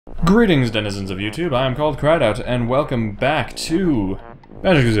Greetings, denizens of YouTube. I am called Crideout, and welcome back to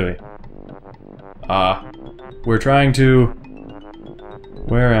Banjo-Kazooie. We're trying to...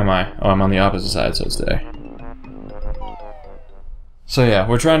 Where am I? Oh, I'm on the opposite side, so it's there. So yeah,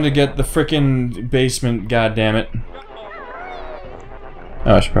 we're trying to get the frickin' basement, goddammit.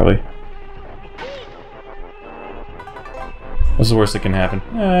 Oh, I should probably... What's the worst that can happen?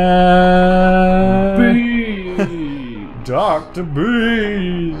 Dr.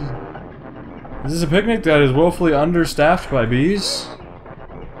 Bees! Is this a picnic that is woefully understaffed by bees?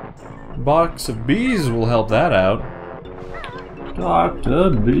 A box of bees will help that out.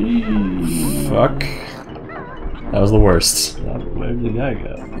 Dr. Bees! Fuck. That was the worst. Where did the guy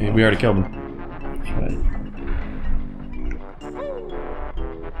go? We already killed him. That's right.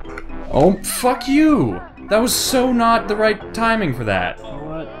 Oh, fuck you! That was so not the right timing for that.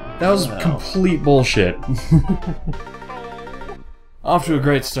 What? That was complete bullshit. Off to a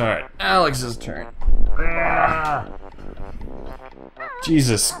great start. Alex's turn.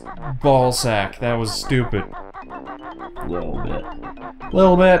 Jesus, ballsack. That was stupid. Little bit.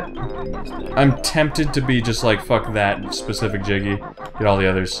 Little bit. I'm tempted to be just like, fuck that specific Jiggy. Get all the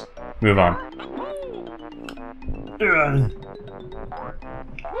others. Move on.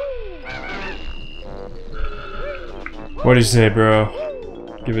 What do you say, bro?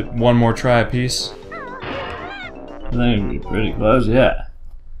 Give it one more try apiece? I think it'd be pretty close, yeah.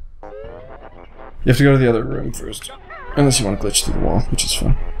 You have to go to the other room first. Unless you want to glitch through the wall, which is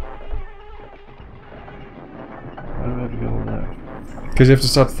fun. Why do we have to go over there? Because you have to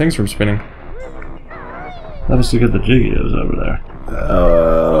stop the things from spinning. That was to get the Jiggios over there.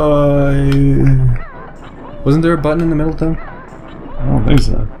 Wasn't there a button in the middle, though? I don't think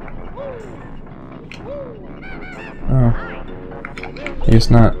so. Oh. I guess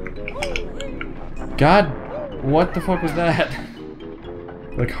not. God, what the fuck was that?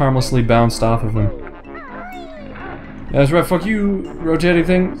 Like harmlessly bounced off of him. Yeah, that's right, fuck you, rotating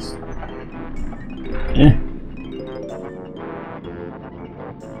things. Yeah.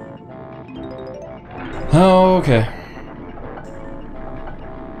 Oh, okay.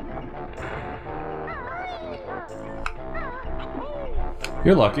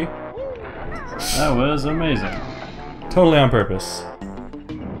 You're lucky. That was amazing. Totally on purpose.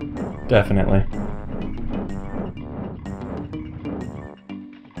 Definitely.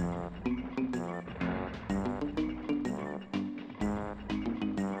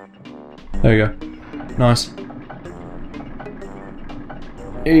 There you go. Nice.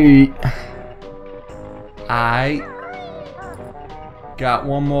 Hey. I got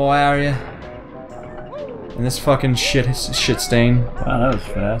one more area. And this fucking shit stain. Wow, that was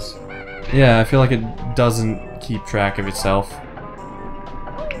fast. Yeah, I feel like it doesn't keep track of itself.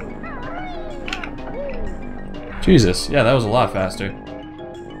 Jesus, yeah, that was a lot faster.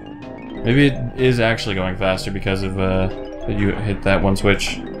 Maybe it is actually going faster because of that you hit that one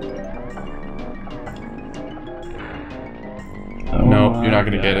switch. Oh, no, you're not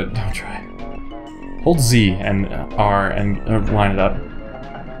gonna get it. Don't try. Hold Z and R and line it up.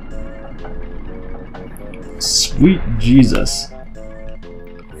 Sweet Jesus.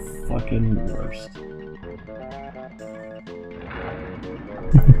 Fucking worst.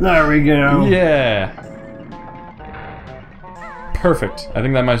 There we go. Yeah. Perfect. I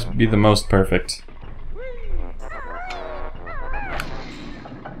think that might be the most perfect.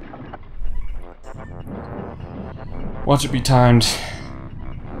 Watch it be timed.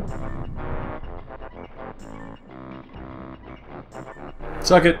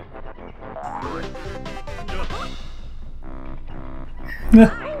 Suck it.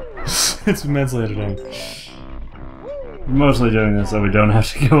 It's immensely entertaining. We're mostly doing this so we don't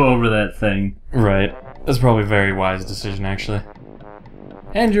have to go over that thing. Right. That's probably a very wise decision, actually.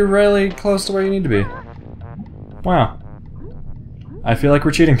 And you're really close to where you need to be. Wow. I feel like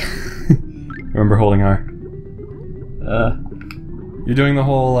we're cheating. Remember holding R. You're doing the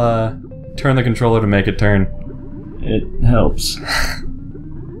whole, turn the controller to make it turn. It helps.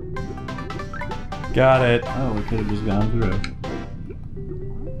 Got it. Oh, we could have just gone through.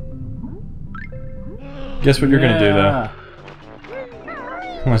 Guess what you're gonna do, though.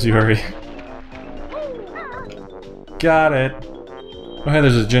 Unless you hurry. Got it. Oh, hey,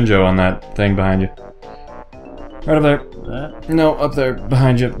 there's a Jinjo on that thing behind you. Right up there. That? No, up there,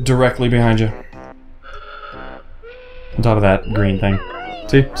 behind you. Directly behind you. On top of that green thing.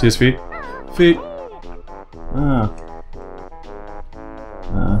 See? See his feet? Feet. Oh.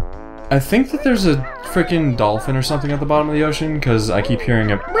 I think that there's a freaking dolphin or something at the bottom of the ocean, because I keep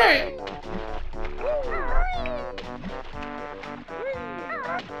hearing a...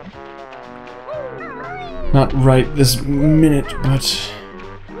 Not right this minute, but...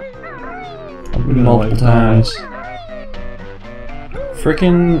 multiple times.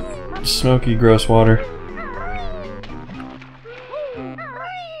 Frickin' smoky, gross water.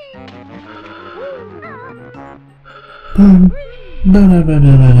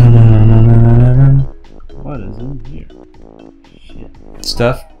 What is in here? Shit.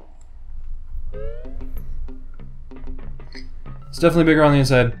 Stuff. It's definitely bigger on the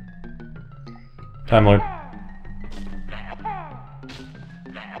inside. Time Lord.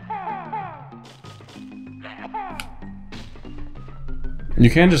 You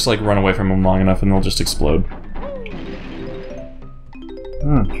can just like run away from them long enough and they'll just explode.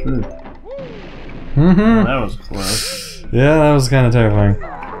 Oh, true. Well, that was close. Yeah, that was kind of terrifying.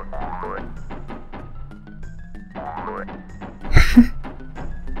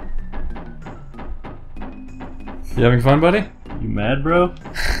 You having fun, buddy? You mad, bro?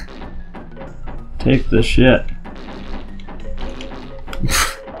 Take the shit.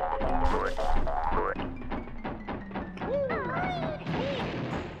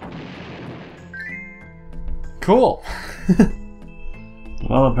 Cool.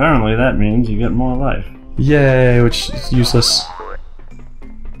 Well, apparently that means you get more life. Yay, which is useless.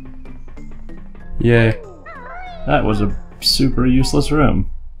 Yay. That was a super useless room.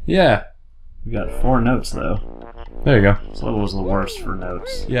 Yeah. We got 4 notes though. There you go. This level was the worst for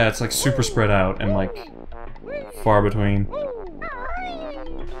notes. Yeah, it's like super spread out and like far between.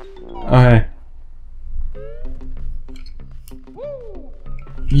 Okay.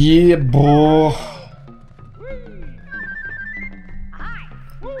 Yeah, bro.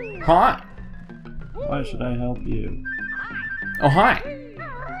 Hi. Why should I help you? Oh, hi.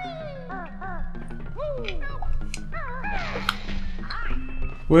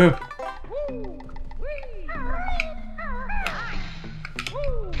 Woo.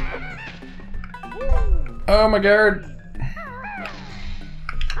 Oh my god.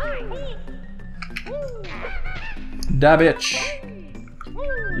 Da bitch.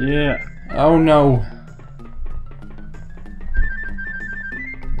 Yeah. Oh no.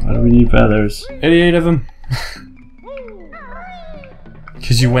 Why do we need feathers? 88 of them.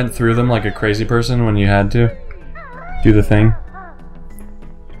 Because you went through them like a crazy person when you had to do the thing.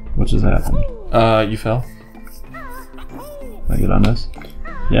 What just happened? You fell. Can I get on this?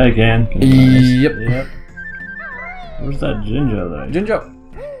 Yeah, I can. Can I get on this? Yep. Yep. Where's that Jinjo that I... Jinjo.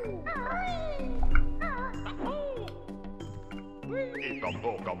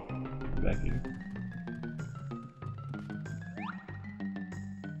 Back here.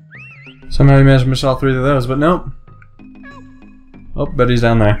 Somehow you managed to miss all 3 of those, but nope. Oh, Betty's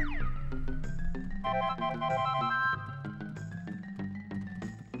down there.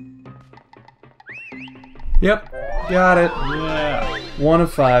 Yep, got it. Yeah. 1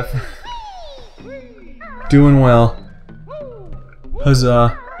 of 5. Doing well.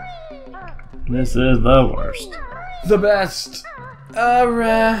 Huzzah. This is the worst. The best.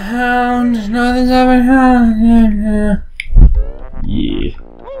 Around, nothing's around. Yeah.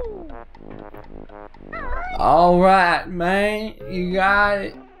 Alright, man. You got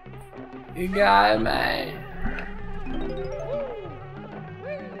it. You got it, man.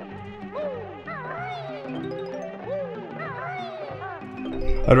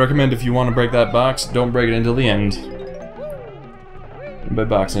 I'd recommend if you want to break that box, don't break it until the end. By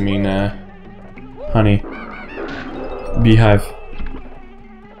box, I mean, honey. Beehive.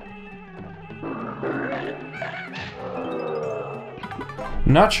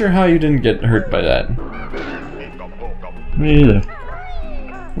 Not sure how you didn't get hurt by that. Me either.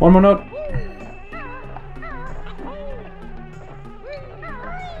 1 more note.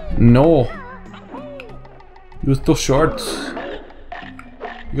 No. You're too short.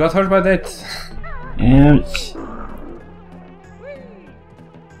 You got hurt by that. Ouch.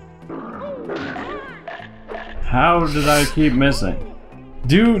 How did I keep missing?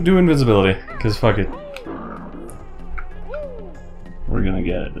 Do invisibility, cause fuck it. We're gonna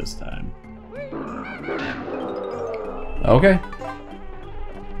get it this time. Okay.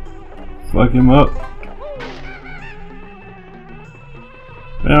 Fuck him up.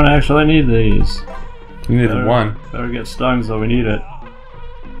 We don't actually need these. You needed 1. Better get stung so we need it.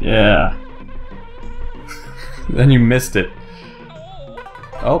 Yeah. Then you missed it.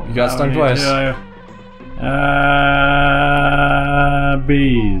 Oh, you got Now stung we twice. need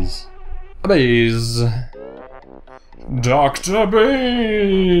bees. Bees. Dr. Bees.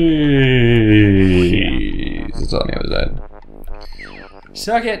 It's on the other side.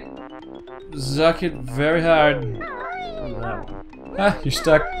 Suck it. Suck it very hard. Ah, you're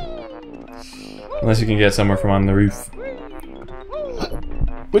stuck. Unless you can get somewhere from on the roof.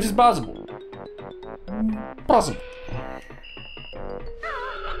 Which is possible. Possible.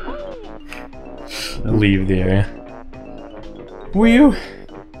 Leave the area. Wee-oo!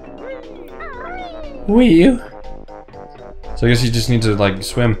 Wee-oo! So I guess you just need to, like,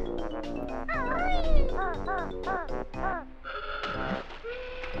 swim.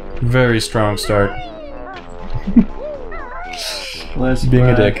 Very strong start. Being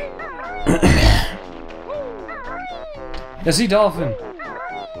a dick. Yeah, see, dolphin!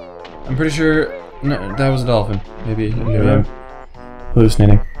 I'm pretty sure... No, that was a dolphin. Maybe I'm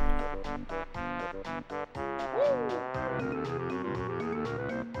hallucinating.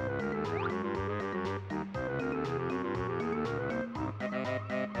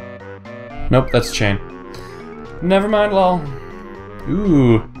 Nope, that's a chain. Never mind, lol.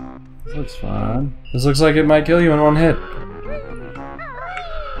 Ooh. This looks fun. This looks like it might kill you in one hit.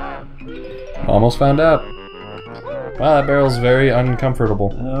 Almost found out. Wow, that barrel's very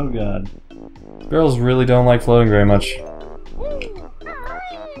uncomfortable. Oh god. Barrels really don't like floating very much.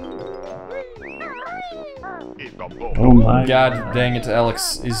 Oh my God dang it,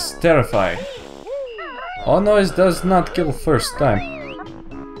 Alex is terrifying. Oh no, it does not kill first time.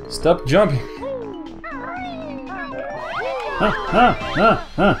 Stop jumping.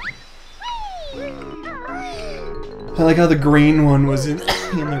 I like how the green one was in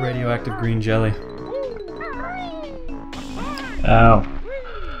the radioactive green jelly. Ow.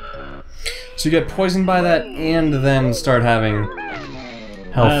 So you get poisoned by that and then start having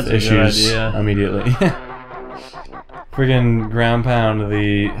health issues immediately. Friggin' ground pound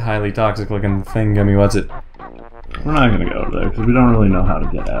the highly toxic looking thing gummy, what's it? We're not gonna go over there because we don't really know how to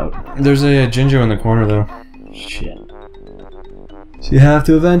get out. There's a Jinjo in the corner though. Shit. So you have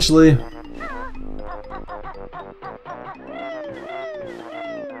to eventually.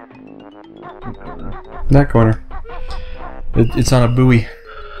 That corner. It's on a buoy.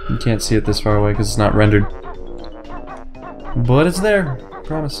 You can't see it this far away because it's not rendered. But it's there.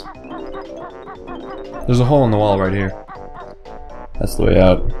 Promise. There's a hole in the wall right here. That's the way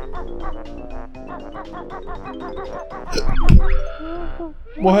out.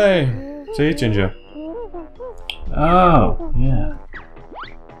 Well, hey. See, Jinjo. Oh, yeah.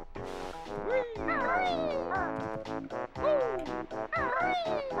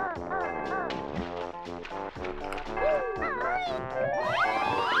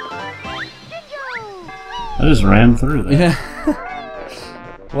 I just ran through that. Yeah.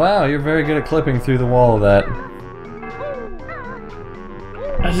 Wow, you're very good at clipping through the wall of that.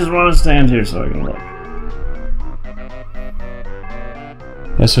 I just want to stand here so I can look.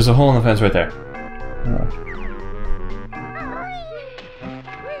 Yes, there's a hole in the fence right there. Oh.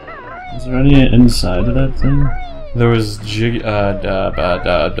 Is there any inside of that thing? There was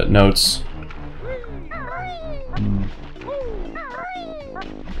notes.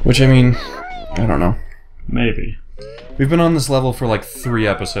 Which, I mean, I don't know. Maybe. We've been on this level for like 3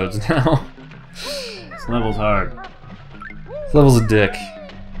 episodes now. This level's hard. This level's a dick.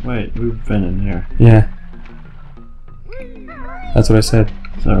 Wait, we've been in here. Yeah. That's what I said.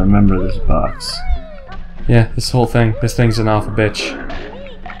 So I remember this box. Yeah, this whole thing. This thing's an awful bitch.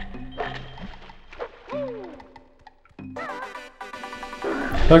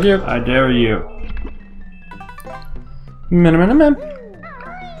 Fuck you. I dare you. Minimum.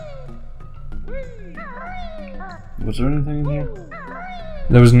 Was there anything in here?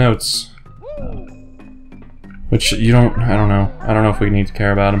 There was notes. Oh. Which you don't... I don't know. I don't know if we need to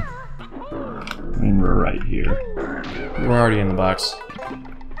care about them. I mean, we're right here. We're already in the box.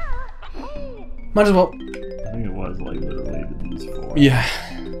 Might as well. I think it was like literally these 4. Yeah.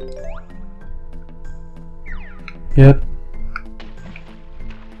 Yep.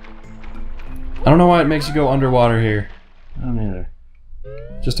 I don't know why it makes you go underwater here. I don't either.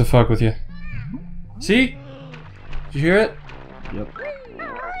 Just to fuck with you. See? Did you hear it? Yep.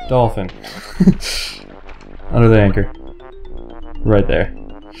 Dolphin. Under the anchor. Right there.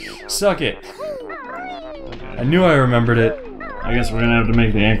 Suck it. Okay. I knew I remembered it. I guess we're gonna have to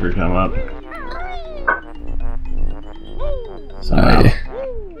make the anchor come up.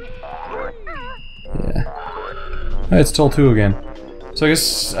 Yeah. Oh, it's Toll 2 again. So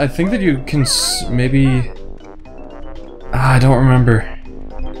I think that you can maybe... I don't remember.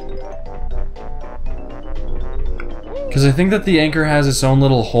 Because I think that the anchor has its own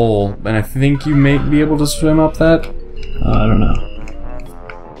little hole, and I think you may be able to swim up that. I don't know.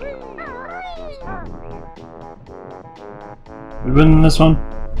 We've been in this one?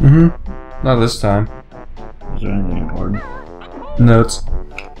 Mm-hmm. Not this time. Is there anything important? Notes.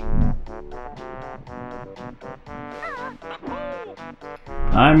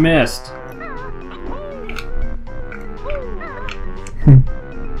 I missed.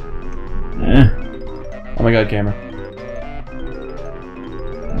 Oh my god, camera.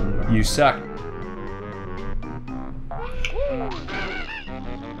 You suck.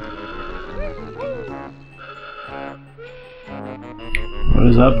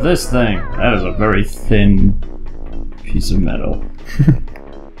 up this thing. That is a very thin piece of metal.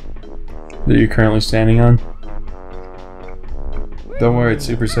 That you're currently standing on? Don't worry, it's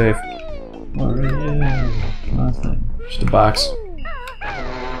super safe. What is nothing? Just a box.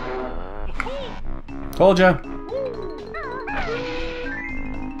 Told ya!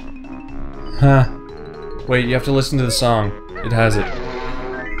 Huh. Wait, you have to listen to the song. It has it.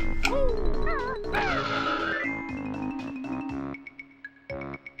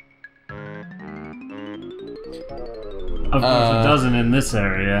 Of course it doesn't in this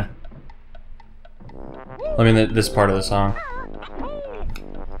area. I mean, this part of the song.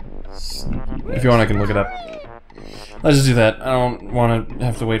 If you want, I can look it up. Let's just do that. I don't want to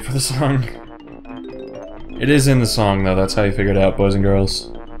have to wait for the song. It is in the song, though. That's how you figure it out, boys and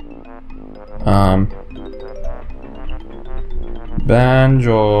girls.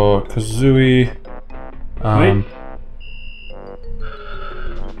 Banjo-Kazooie. Wait.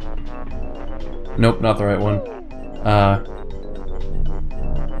 Nope, not the right one. I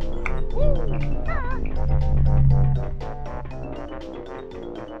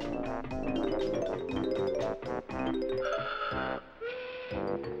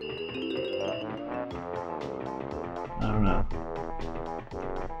don't know.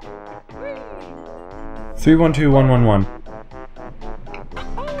 312111.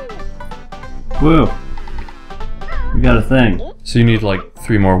 Woo! We got a thing. So you need like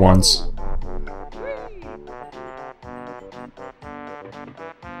 3 more ones.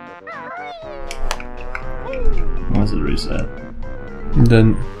 Once it reset.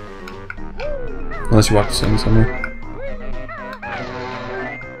 Then, unless you walk the same somewhere.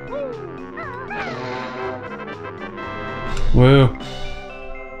 Woo!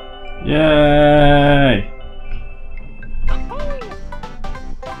 Yay!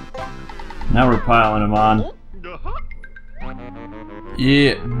 Now we're piling them on.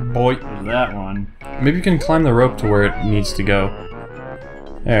 Yeah, boy. There's that one. Maybe you can climb the rope to where it needs to go.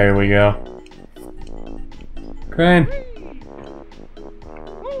 There we go. Crane!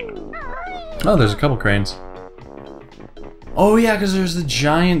 Oh, there's a couple cranes. Oh yeah, because there's the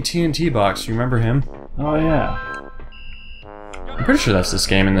giant TNT box. You remember him? Oh yeah. I'm pretty sure that's this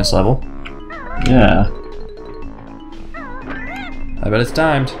game in this level. Yeah. I bet it's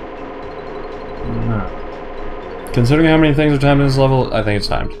timed. No. Considering how many things are timed in this level, I think it's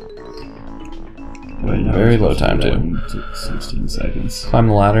timed. Wait, no, Very it's low supposed to time, be that in 16 seconds. Climb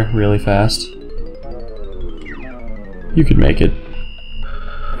the ladder really fast. You could make it.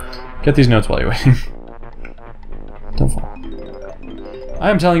 Get these notes while you're waiting. Don't fall. I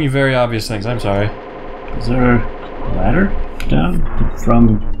am telling you very obvious things, I'm sorry. Is there a ladder down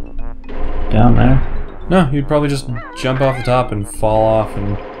from down there? No, you'd probably just jump off the top and fall off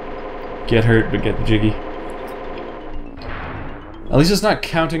and get hurt but get jiggy. At least it's not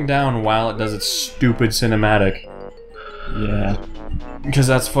counting down while it does its stupid cinematic. Yeah. Because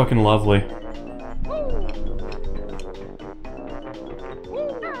that's fucking lovely.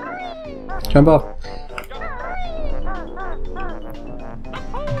 Jump up.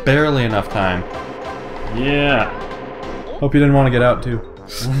 Barely enough time. Yeah. Hope you didn't want to get out too.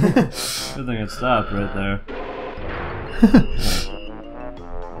 Good thing it stopped right there.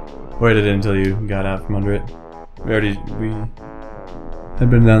 Waited until you got out from under it. We had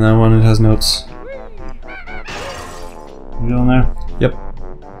been down that one. It has notes. You going there? Yep.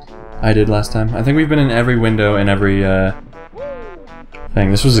 I did last time. I think we've been in every window and every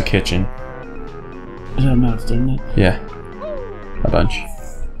thing. This was a kitchen. It had notes, didn't it? Yeah. A bunch.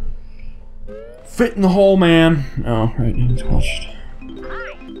 Fit in the hole, man. Oh, right. It's watched.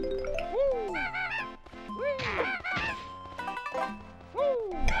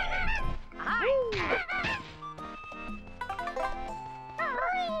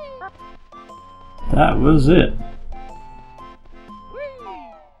 That was it.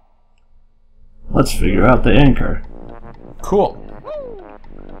 Let's figure out the anchor. Cool.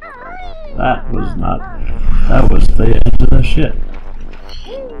 That was not... That was the end of the shit.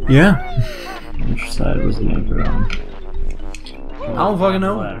 Yeah. Which side was the anchor on? I don't fucking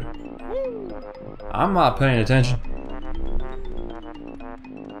know. Ladder. I'm not paying attention.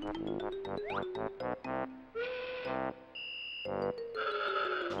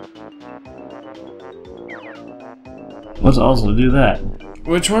 Let's also do that.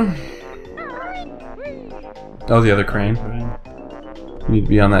 Which one? Oh, the other crane. You need to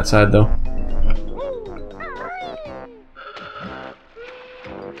be on that side, though.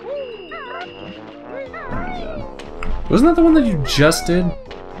 Wasn't that the one that you just did?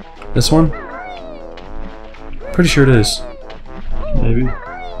 This one? Pretty sure it is. Maybe.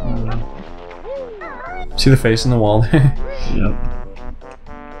 I don't know. See the face in the wall there? Yep.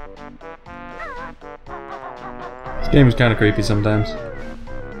 Game is kind of creepy sometimes.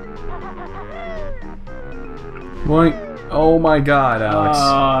 Boink. Oh my god, Alex. Oh,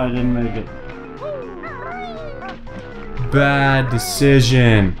 I didn't make it. Bad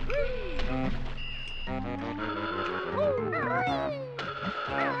decision.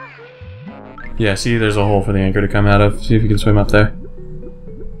 Yeah, see, there's a hole for the anchor to come out of. See if you can swim up there.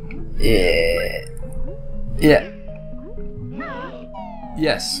 Yeah. Yeah.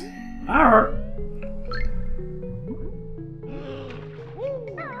 Yes. Arr.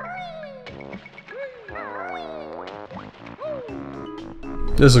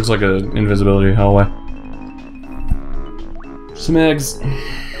 This looks like an invisibility hallway. Some eggs.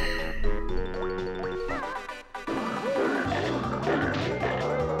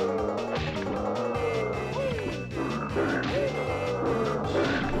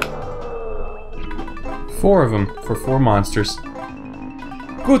 Four of them for 4 monsters.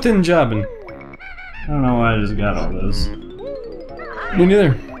 Guten Jobben. I don't know why I just got all those. Me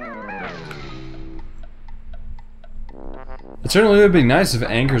neither. It certainly would be nice if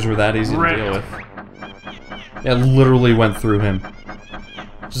anchors were that easy to deal with. Yeah, it literally went through him.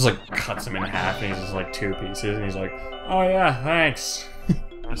 Just like cuts him in half and he's just like 2 pieces and he's like, oh yeah, thanks.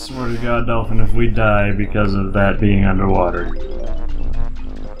 I swear to God, Dolphin, if we die because of that being underwater.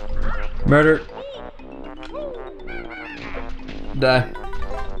 Murder. Die.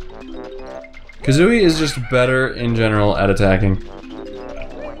 Kazooie is just better in general at attacking.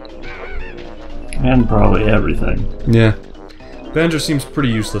 And probably everything. Yeah. Banjo seems pretty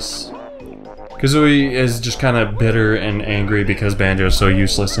useless. Kazooie is just kind of bitter and angry because Banjo is so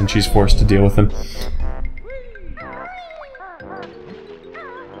useless and she's forced to deal with him.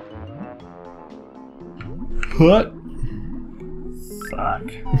 What?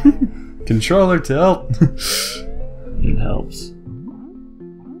 Fuck. Controller tilt. It helps.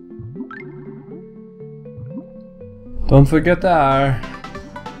 Don't forget the R.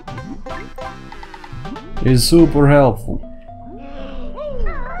 Is super helpful.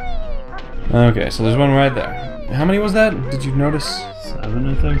 Okay, so there's one right there. How many was that? Did you notice? 7,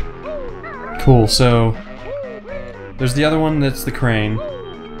 I think. Cool, so... There's the other one that's the crane.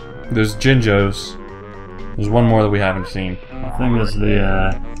 There's Jinjo's. There's one more that we haven't seen. I think it's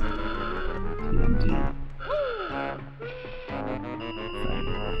the, TNT.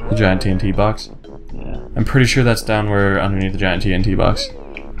 The giant TNT box. Yeah. I'm pretty sure that's down where underneath the giant TNT box.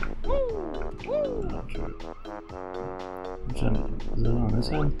 Not true. Which end? Is it on this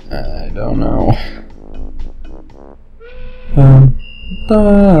end? I don't know.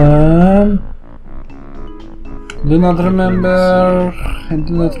 Do not remember. I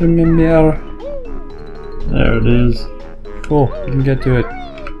do not remember. There it is. Cool, we can get to it.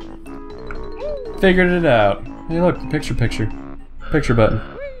 Figured it out. Hey look, the picture button.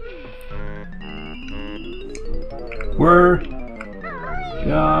 We're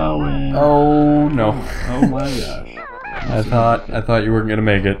going. Oh no. Oh my gosh. I thought you weren't gonna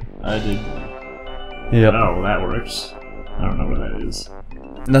make it. I did. Yep. Oh, that works. I don't know what that is.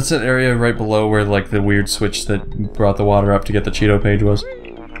 That's that area right below where like the weird switch that brought the water up to get the Cheeto page was.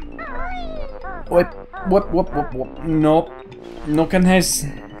 What? Nope. No can haste.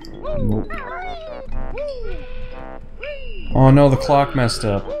 Nope. Oh no, the clock messed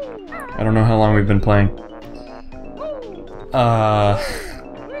up. I don't know how long we've been playing.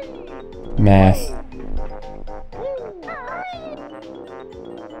 Math.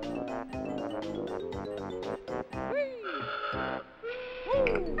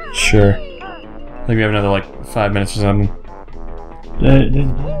 Sure. I think we have another like 5 minutes or something.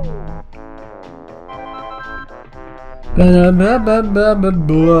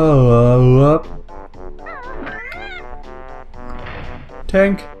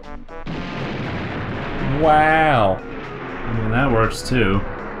 Tank. Wow. I mean, that works too.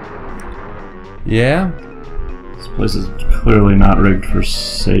 Yeah? This place is clearly not rigged for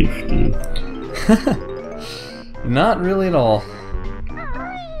safety. Not really at all.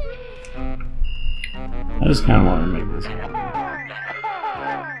 I just kind of want to make this happen.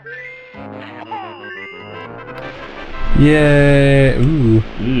 Yeah. Ooh.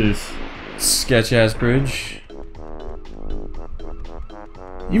 Oof. Sketch ass bridge.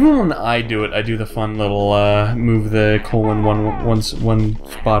 Even when I do it, I do the fun little move the colon one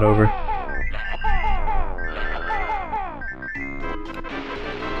spot over.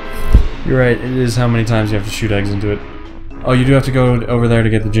 You're right. It is how many times you have to shoot eggs into it. Oh, you do have to go over there to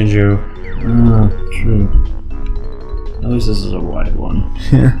get the Jinju. True. At least this is a wide one.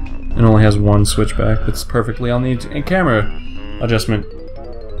 Yeah. It only has one switchback that's perfectly on the camera adjustment.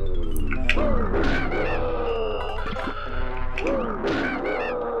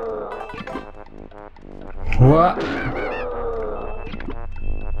 What?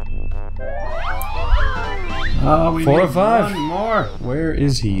 Oh, we 4 need of 5. one more. Where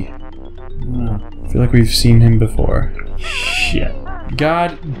is he? Oh, I feel like we've seen him before. shit.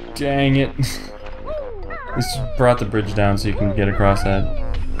 God dang it. This brought the bridge down so you can get across that.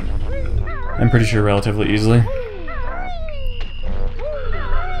 I'm pretty sure relatively easily.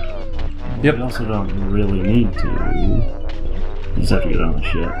 Yep. We also don't really need to. You just have to get on the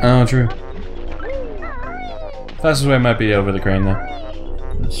ship. Oh, true. Fastest way might be over the crane, though.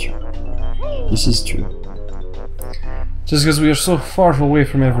 That's true. This is true. Just because we are so far away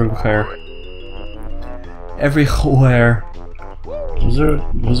from everywhere. Everywhere. Was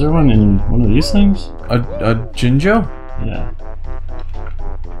there one in one of these things? A Jinjo? Yeah.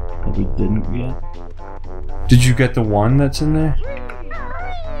 That we didn't get? Did you get the one that's in there?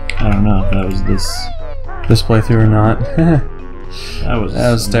 I don't know if that was This playthrough or not? that was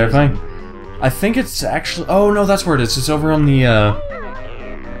amazing. terrifying. I think it's actually... Oh, no, that's where it is. It's over on the,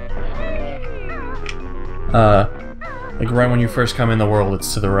 like right when you first come in the world,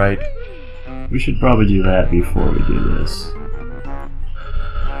 it's to the right. We should probably do that before we do this.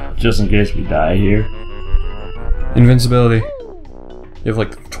 Just in case we die here. Invincibility. You have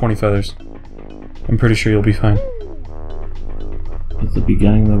like 20 feathers. I'm pretty sure you'll be fine. At the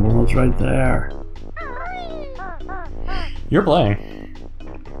beginning of the world's right there. You're playing.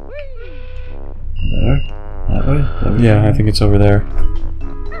 There? That way? That way? Yeah, I think it's over there.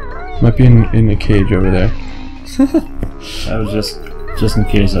 Might be in a cage over there. That was just in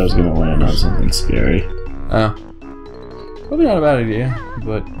case I was gonna land on something scary. Oh. Probably not a bad idea,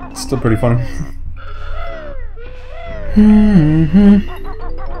 but it's still pretty funny. I'm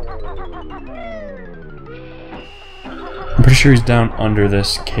pretty sure he's down under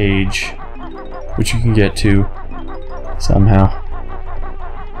this cage, which you can get to somehow.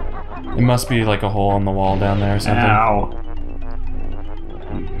 It must be like a hole in the wall down there or something. Ow!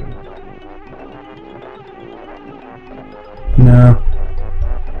 No.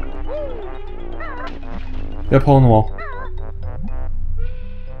 Yep, hole in the wall.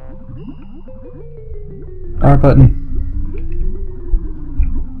 R button.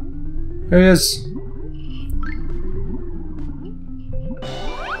 There he is.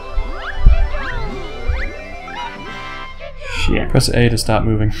 Shit. Press A to stop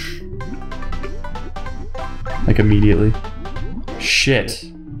moving. Like immediately. Shit.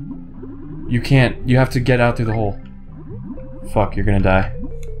 You can't. You have to get out through the hole. Fuck, you're gonna die.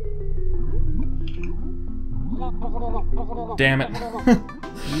 Damn it.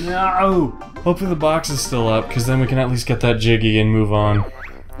 No! Hopefully the box is still up, because then we can at least get that jiggy and move on.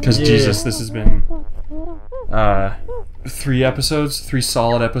 Because Yeah. Jesus, this has been 3 episodes, 3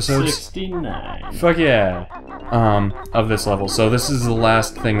 solid episodes. 69. Fuck yeah. Of this level. So this is the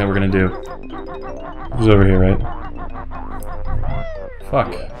last thing that we're gonna do. It was over here, right?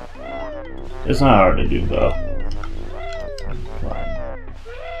 Fuck. It's not hard to do though.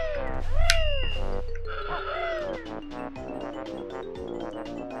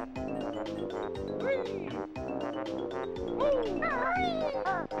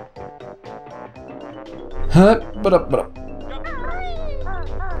 Huh? But up.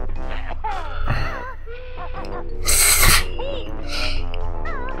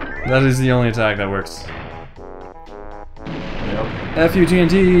 That is the only attack that works. Yep.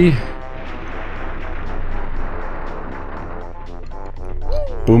 F-U-T-N-T!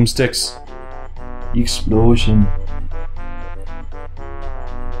 Boomsticks. Explosion.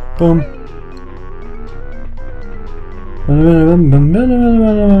 Boom.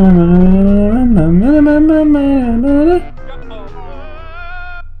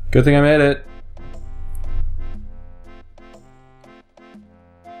 Good thing I made it.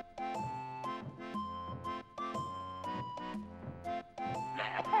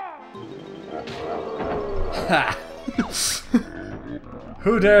 Ha!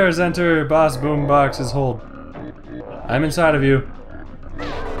 Who dares enter Boss Boombox's hold? I'm inside of you.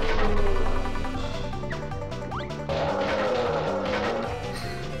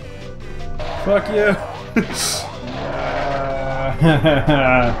 Fuck you.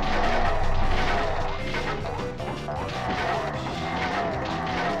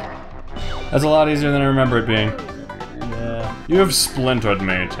 That's a lot easier than I remember it being. Yeah. You've splintered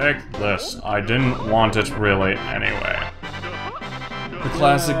me. Take this. I didn't want it really anyway. The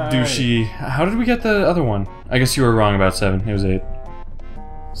classic douchey. How did we get the other one? I guess you were wrong about 7. It was 8.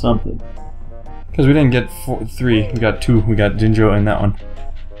 Something. Because we didn't get 3. We got 2. We got Jinjo and that one.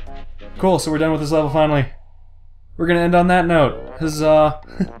 Cool, so we're done with this level finally. We're gonna end on that note. Huzzah!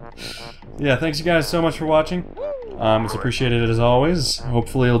 Yeah, thanks you guys so much for watching. It's appreciated as always.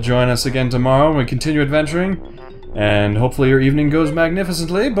 Hopefully you'll join us again tomorrow when we continue adventuring. And hopefully your evening goes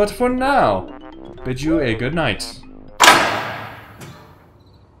magnificently, but for now, bid you a good night.